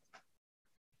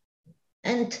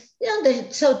 And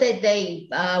so they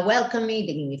welcomed me,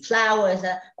 they gave me flowers.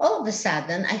 All of a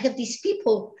sudden, I have these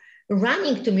people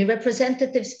running to me,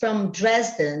 representatives from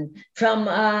Dresden, from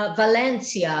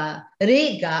Valencia,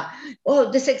 Riga.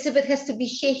 Oh, this exhibit has to be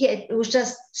here. It was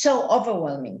just so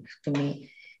overwhelming to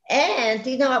me. And,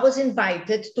 I was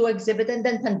invited to exhibit, and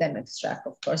then pandemic struck,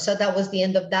 of course. So that was the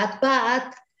end of that.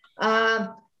 But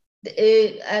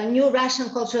a new Russian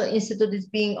Cultural Institute is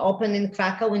being opened in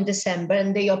Krakow in December,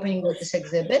 and they're opening with this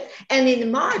exhibit. And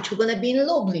in March, we're going to be in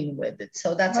Lublin with it.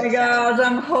 So that's oh my exciting. God,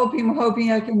 I'm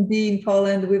hoping I can be in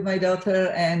Poland with my daughter,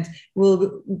 and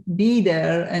we'll be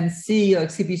there and see your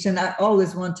exhibition. I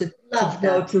always wanted to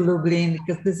go to Lublin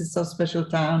because this is so special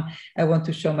town. I want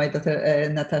to show my daughter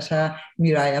Natasha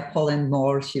Miraya Poland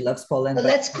more. She loves Poland. So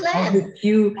let's plan. A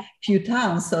few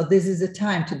towns. So this is a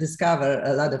time to discover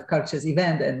a lot of cultures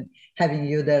event, and having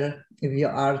you there with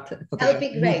your art. That'll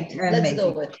be great. Let's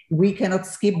do it. We cannot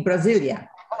skip Brasilia.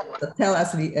 So tell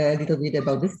us a little bit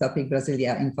about this topic,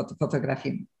 Brasilia, in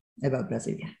photography, about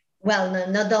Brasilia.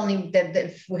 Well, not only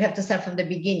that, we have to start from the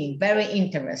beginning. Very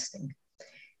interesting.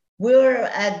 We're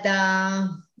at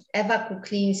Eva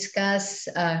Kuklinska's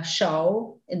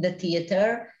show in the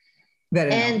theater,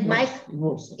 in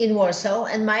Warsaw,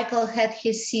 and Michael had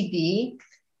his CD.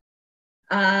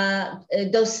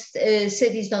 Those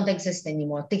cities don't exist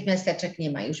anymore. Tych miasteczek nie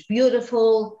ma już.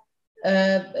 Beautiful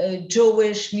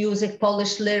Jewish music,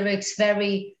 Polish lyrics,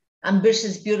 very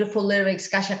ambitious, beautiful lyrics.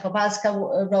 Kasia Kowalska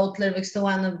wrote lyrics to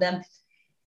one of them.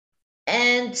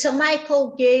 And so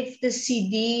Michael gave the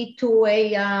CD to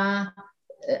a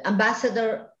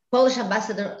Polish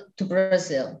ambassador to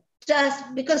Brazil,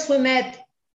 just because we met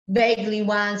vaguely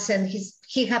once, and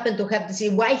he happened to have the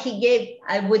CD. Why he gave,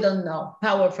 we don't know.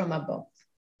 Power from above.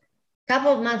 A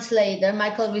couple of months later,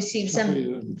 Michael receives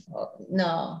time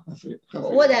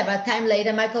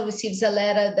later, Michael receives a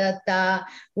letter that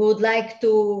we would like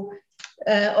to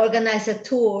organize a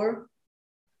tour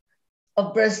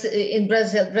of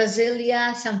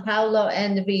Brasilia, São Paulo,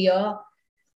 and Rio.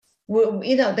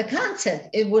 The concept,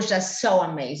 it was just so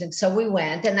amazing. So we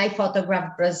went, and I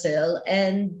photographed Brazil.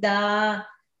 And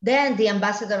then the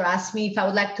ambassador asked me if I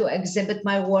would like to exhibit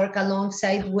my work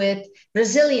alongside with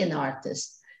Brazilian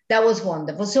artists. That was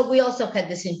wonderful. So we also had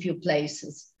this in few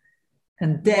places.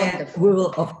 And then we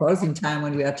will, of course, in time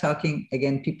when we are talking,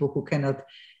 again, people who cannot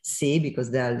see because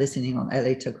they are listening on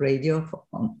LA Talk Radio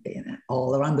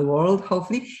all around the world,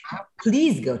 hopefully,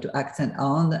 please go to Accent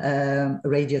On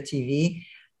Radio TV.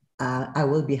 I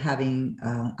will be having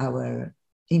our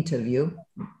interview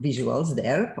visuals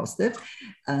there posted,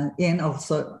 and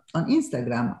also on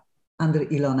Instagram under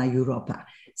Ilona Europa.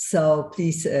 So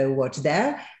please watch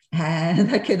there.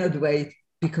 And I cannot wait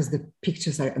because the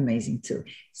pictures are amazing too.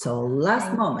 So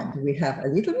last moment, we have a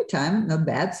little bit time, not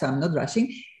bad, so I'm not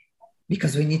rushing,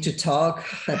 because we need to talk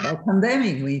about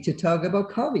pandemic. We need to talk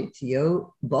about COVID.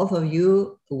 Both of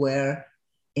you were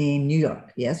in New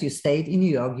York. Yes, you stayed in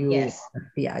New York. Yes.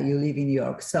 Yeah, you live in New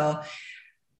York. So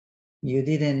you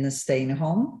didn't stay in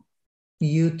home.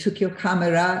 You took your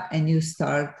camera and you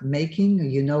start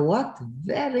making, you know what,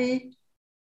 very,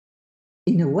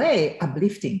 in a way,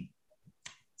 uplifting.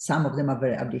 Some of them are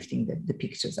very uplifting, the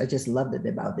pictures. I just loved it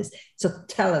about this. So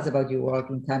tell us about your work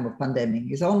in time of pandemic.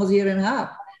 It's almost a year and a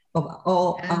half of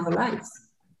all our lives.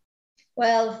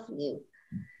 Well,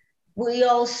 we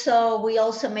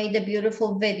also made a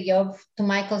beautiful video to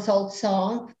Michael's old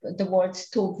song, the words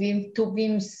Tu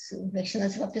vim, jak się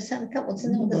nazywa piosenka? What's the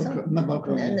name of the song? Na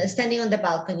balkonie. Standing on the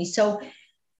balcony. So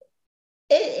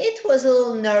it was a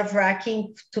little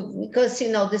nerve-wracking because,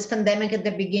 this pandemic at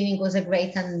the beginning was a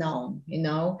great unknown,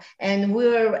 and we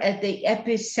were at the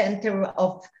epicenter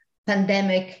of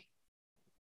pandemic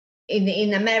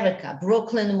in America.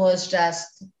 Brooklyn was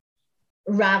just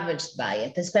ravaged by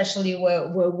it, especially where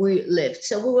we lived.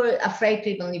 So we were afraid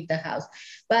to even leave the house.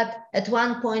 But at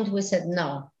one point we said,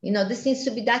 no, this needs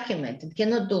to be documented,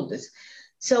 cannot do this.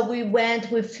 So we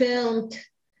filmed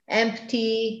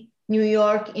empty New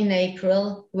York in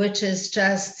April, which is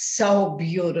just so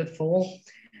beautiful.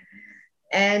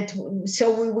 And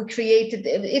so we created,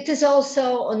 it is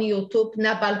also on YouTube,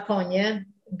 Na Balkonie,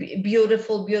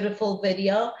 beautiful, beautiful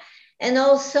video. And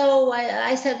also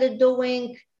I started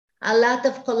doing a lot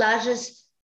of collages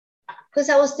because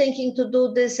I was thinking to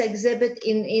do this exhibit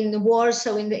in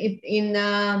Warsaw,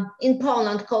 in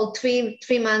Poland, called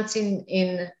Three Months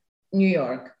in New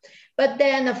York. But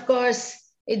then, of course,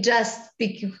 it just,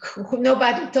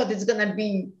 nobody thought it's going to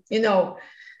be,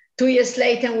 2 years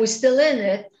later and we're still in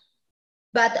it.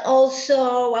 But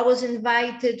also I was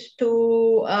invited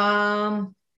to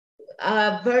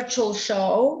a virtual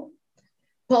show,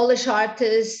 Polish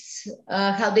artists,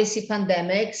 how they see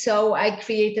pandemic. So I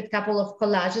created a couple of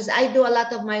collages. I do a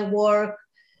lot of my work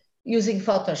using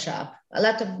Photoshop. A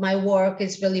lot of my work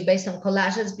is really based on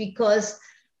collages because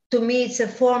to me, it's a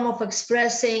form of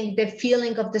expressing the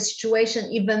feeling of the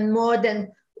situation even more than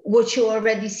what you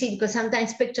already see, because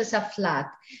sometimes pictures are flat.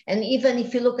 And even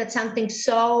if you look at something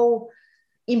so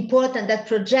important that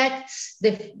projects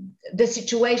the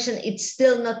situation, it's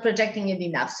still not projecting it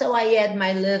enough. So I add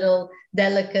my little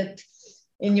delicate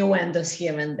innuendos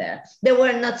here and there. They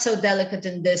were not so delicate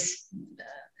in this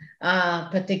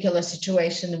particular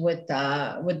situation with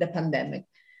the pandemic.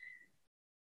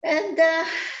 And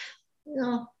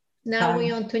now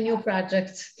we're on to new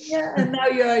projects. Yeah, and now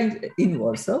you are in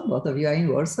Warsaw. Both of you are in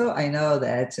Warsaw. I know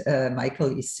that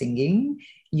Michael is singing.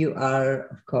 You are,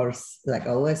 of course, like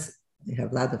always, you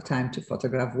have a lot of time to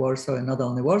photograph Warsaw, and not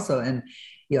only Warsaw, and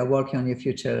you are working on your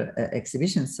future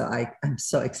exhibitions. So I'm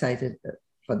so excited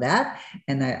for that.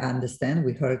 And I understand,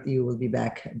 we heard you will be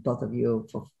back, both of you,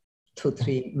 for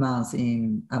 2-3 months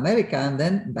in America and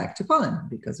then back to Poland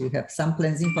because you have some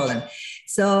plans in Poland.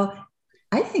 So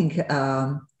I think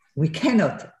we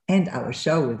cannot end our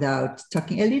show without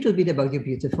talking a little bit about your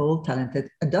beautiful, talented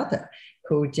daughter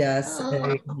who just,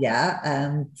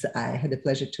 and I had the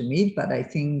pleasure to meet, but I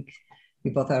think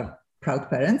we both are proud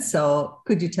parents. So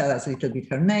could you tell us a little bit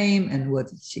her name and what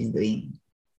she's doing?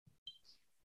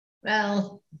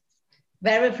 Well,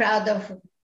 very proud of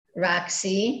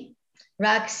Roxy.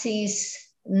 Roxy's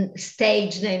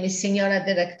stage name is Signora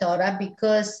Directora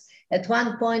because at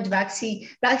one point Roxy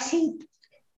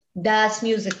does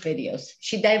music videos.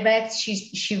 She directs,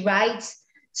 she writes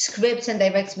scripts and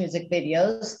directs music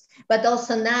videos. But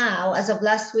also now, as of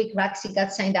last week, Roxy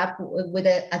got signed up with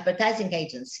an advertising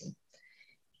agency,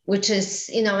 which is,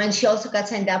 and she also got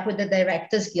signed up with the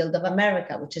Directors Guild of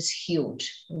America, which is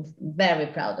huge. I'm very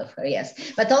proud of her, yes.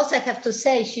 But also I have to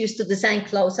say, she used to design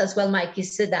clothes as well, Mikey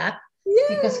Sidak,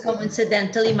 because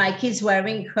coincidentally, Mikey's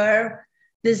wearing her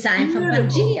design from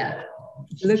Pangea.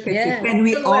 Look at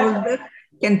you.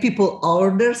 Can people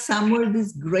order somewhere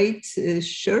these great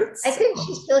shirts? I think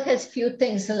she still has few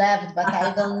things left, but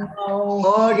I don't know.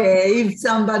 Okay, if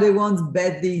somebody wants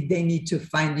badly, they need to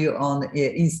find you on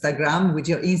Instagram, which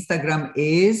your Instagram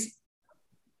is?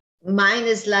 Mine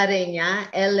is Larynia,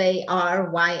 Larynia,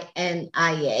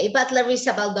 but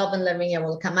Larissa Baldovan, Larynia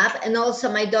will come up. And also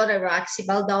my daughter, Roxy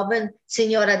Baldovan,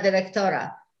 Signora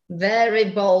Directora. Very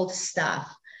bold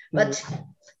stuff, but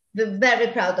very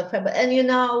proud of her.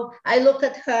 And, I look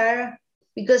at her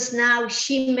because now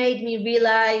she made me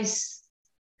realize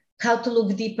how to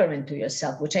look deeper into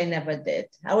yourself, which I never did.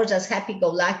 I was just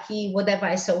happy-go-lucky. Whatever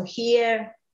I saw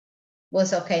here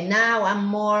was okay. Now I'm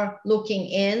more looking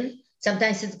in.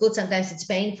 Sometimes it's good, sometimes it's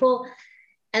painful.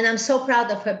 And I'm so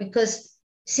proud of her because,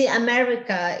 see,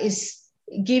 America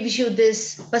gives you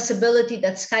this possibility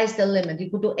that sky's the limit. You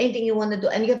could do anything you want to do,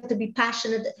 and you have to be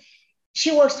passionate.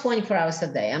 She works 24 hours a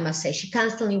day, I must say. She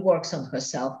constantly works on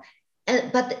herself,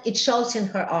 but it shows in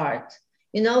her art,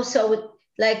 so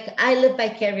like I live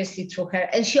vicariously through her.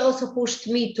 And she also pushed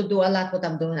me to do a lot what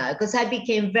I'm doing now, because I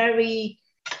became very,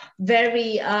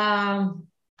 very,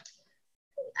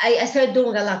 I started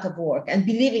doing a lot of work and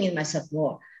believing in myself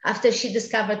more after she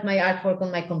discovered my artwork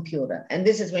on my computer. And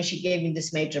this is when she gave me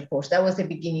this major push. That was the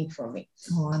beginning for me.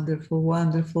 Wonderful,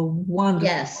 wonderful, wonderful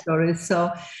yes. story.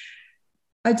 So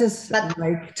I just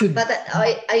like to... But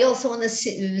I also want to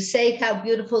say how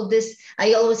beautiful this...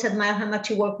 I always admire how much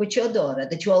you work with your daughter,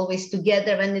 that you're always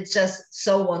together, and it's just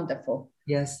so wonderful.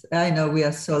 Yes, I know we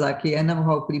are so lucky, and I'm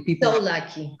hopefully people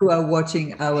who are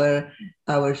watching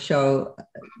our show,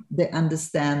 they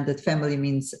understand that family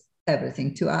means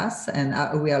everything to us,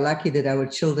 and we are lucky that our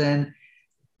children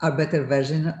are better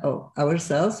version of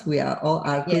ourselves. We are all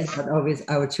artists, but always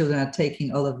our children are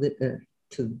taking all of the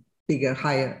to bigger,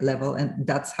 higher level, and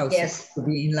that's how it's supposed to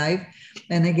be in life.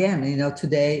 And again,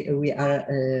 today we are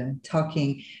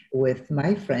talking with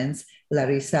my friends,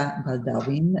 Larissa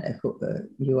Baldwin, who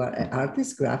you are an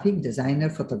artist, graphic designer,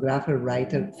 photographer,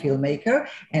 writer, filmmaker,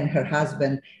 and her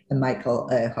husband, Michael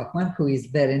Hoffman, who is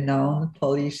very known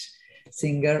Polish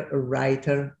singer,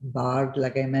 writer, bard,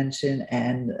 like I mentioned,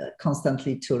 and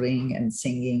constantly touring and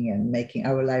singing and making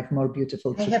our life more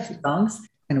beautiful through songs.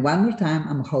 And one more time,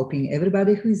 I'm hoping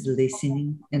everybody who is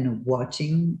listening and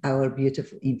watching our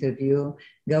beautiful interview,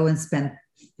 go and spend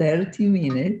 30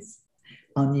 minutes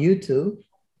on YouTube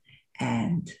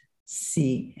and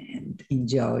see and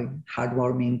enjoy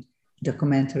heartwarming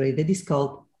documentary that is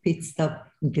called Pit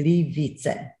Stop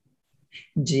Gliwice,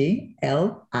 Gliwice.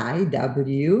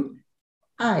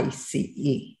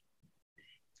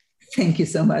 Thank you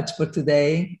so much for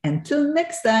today. Until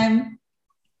next time.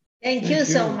 Thank you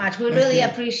so much. We really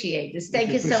appreciate this.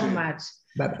 Thank you so much.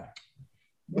 Bye-bye.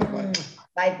 Bye-bye.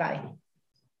 Bye-bye.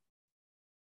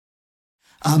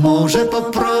 A może po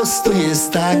prostu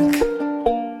jest tak,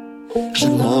 że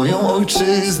moją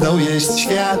ojczyzną jest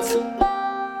świat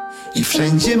i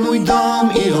wszędzie mój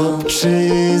dom i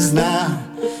obczyzna,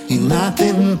 i na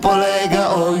tym polega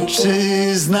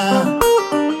ojczyzna.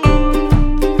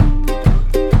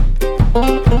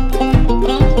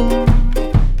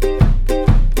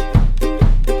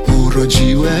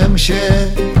 Urodziłem się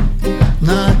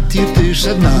nad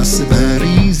Irtyszem na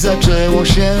Syberii. Zaczęło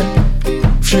się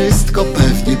wszystko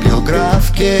pewnie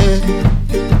biografkie,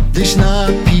 gdyś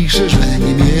napiszę, że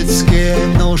niemieckie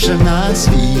noszę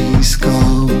nazwisko.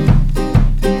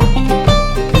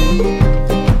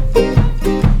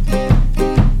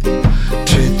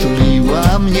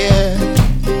 Przytuliła mnie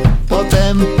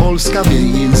potem Polska w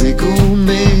jej języku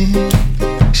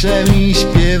myślę i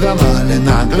śpiewam, ale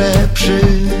nagle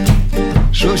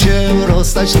przyszło się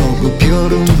rozstać znowu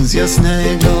piorun z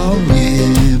jasnego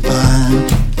nieba.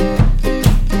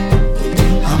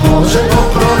 A może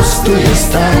po prostu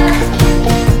jest tak,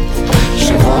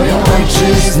 że moją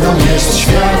ojczyzną jest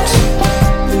świat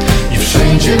i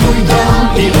wszędzie mój dom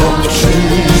i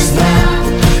obczyzna,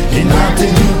 i na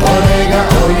tym polega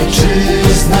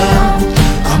ojczyzna.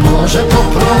 A może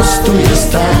po prostu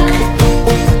jest tak,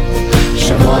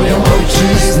 że moją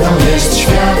ojczyzną jest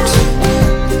świat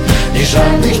i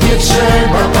żadnych nie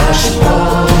trzeba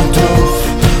paszportów,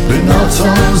 by nocą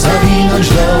zawinąć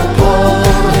do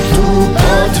portu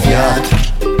pod wiatr.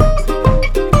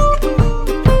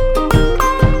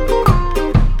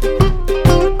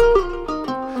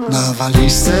 Na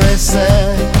walizce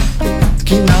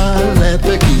setki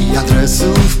nalepek i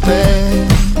adresów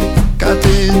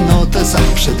pekaty, notes,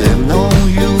 a przede mną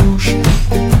już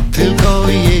tylko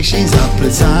jesień za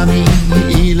plecami,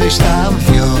 ileś tam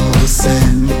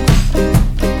wiosen.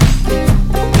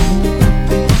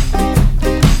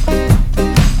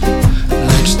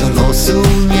 Lecz do losu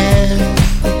nie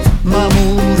mam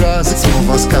urazy,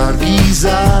 słowa skargi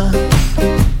za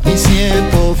nic nie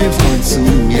powiem. W końcu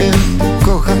umiem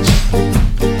kochać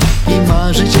i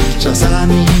marzyć,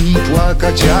 czasami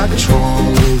płakać jak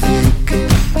człowiek.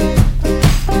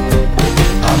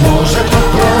 A może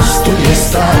po prostu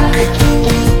jest tak,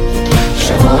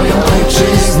 że moją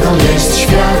ojczyzną jest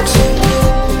świat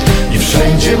i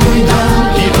wszędzie mój dom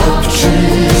i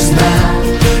obczyzna,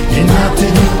 i na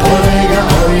tym polega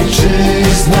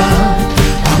ojczyzna.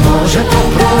 A może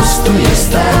po prostu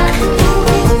jest tak,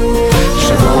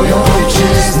 że moją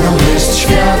ojczyzną jest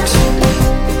świat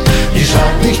i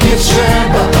żadnych nie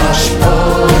trzeba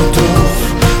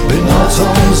paszportów, by nocą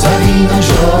zawinąć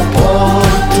do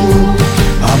portu.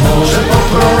 A może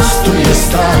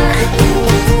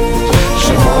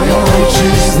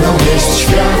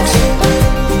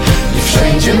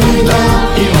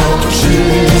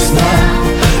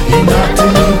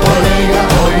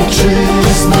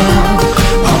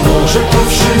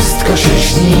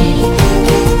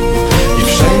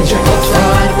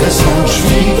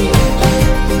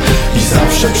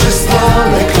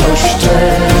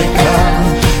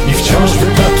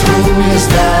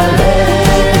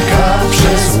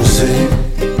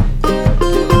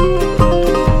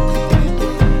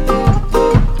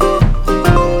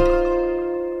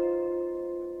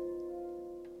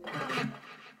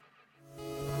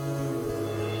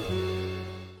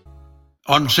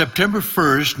On September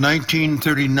 1st,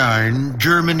 1939,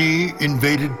 Germany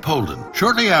invaded Poland.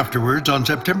 Shortly afterwards, on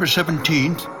September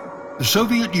 17th, the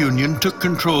Soviet Union took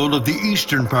control of the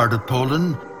eastern part of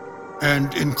Poland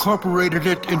and incorporated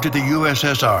it into the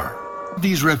USSR.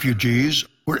 These refugees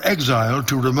were exiled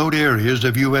to remote areas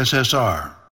of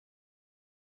USSR.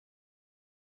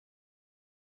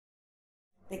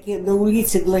 Takie na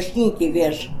ulicy głośniki,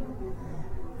 wiesz,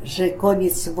 że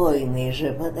koniec wojny,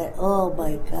 że oh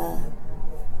my God,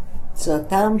 co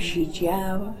tam się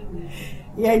działo.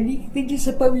 Ja nigdy nie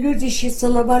zapomnę, ludzie się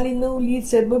celowali na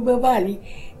ulicę, bombowali,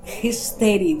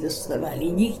 hysterii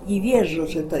dostawali, nikt nie wierzył,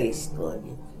 że to jest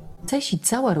koniec. Cesi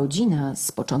cała rodzina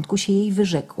z początku się jej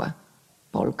wyrzekła.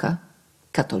 Polka,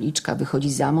 katoliczka,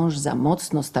 wychodzi za mąż za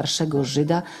mocno starszego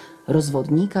Żyda,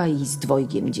 rozwodnika i z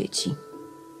dwojgiem dzieci.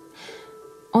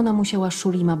 Ona musiała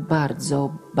Szulima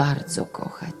bardzo, bardzo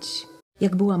kochać.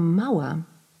 Jak byłam mała,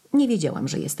 nie wiedziałam,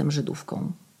 że jestem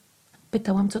Żydówką.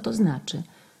 Pytałam, co to znaczy,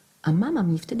 a mama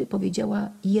mi wtedy powiedziała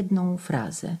jedną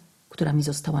frazę, która mi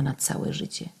została na całe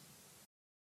życie.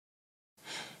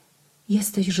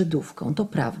 Jesteś Żydówką, to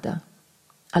prawda,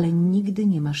 ale nigdy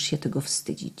nie masz się tego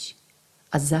wstydzić,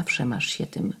 a zawsze masz się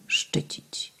tym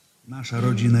szczycić. Nasza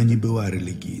rodzina nie była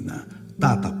religijna.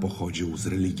 Tata pochodził z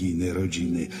religijnej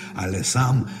rodziny, ale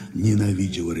sam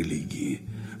nienawidził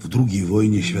religii. W II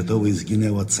wojnie światowej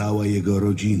zginęła cała jego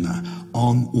rodzina.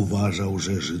 On uważał,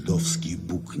 że żydowski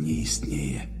Bóg nie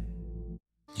istnieje.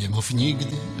 Nie mów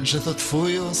nigdy, że to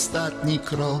twój ostatni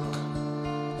krok.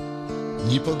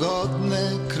 Dni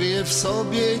pogodne kryje w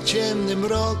sobie ciemny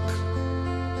mrok.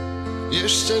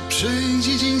 Jeszcze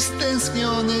przyjdzie dzień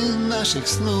stęskniony naszych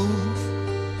snów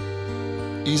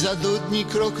i zadudni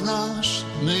krok nasz,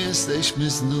 my jesteśmy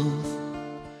znów.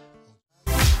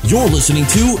 You're listening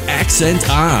to Accent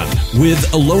On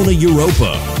with Ilona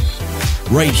Europa,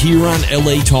 right here on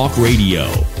LA Talk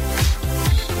Radio.